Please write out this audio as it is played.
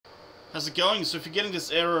How's it going? So if you're getting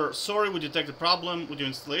this error, sorry, we detected a problem with your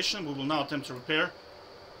installation. We will now attempt to repair.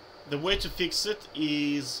 The way to fix it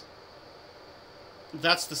is,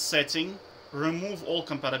 that's the setting. Remove all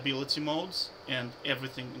compatibility modes and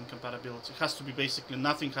everything in compatibility. It has to be basically,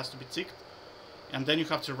 nothing has to be ticked. And then you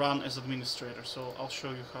have to run as administrator. So I'll show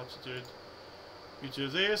you how to do it. You do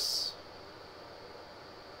this.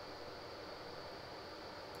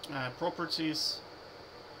 Properties.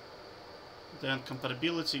 Then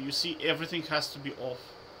compatibility. You see everything has to be off.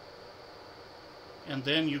 And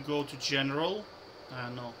then you go to general.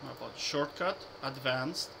 No, not about shortcut.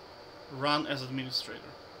 Advanced. Run as administrator.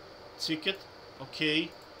 Ticket.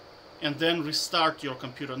 OK. And then restart your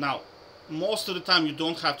computer. Now, most of the time you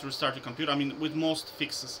don't have to restart your computer. I mean, with most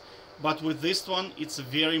fixes. But with this one, it's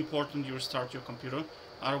very important you restart your computer.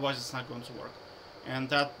 Otherwise, it's not going to work. And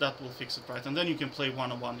that will fix it, right? And then you can play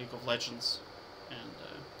one-on-one League of Legends. And,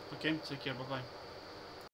 okay, take care, bye-bye.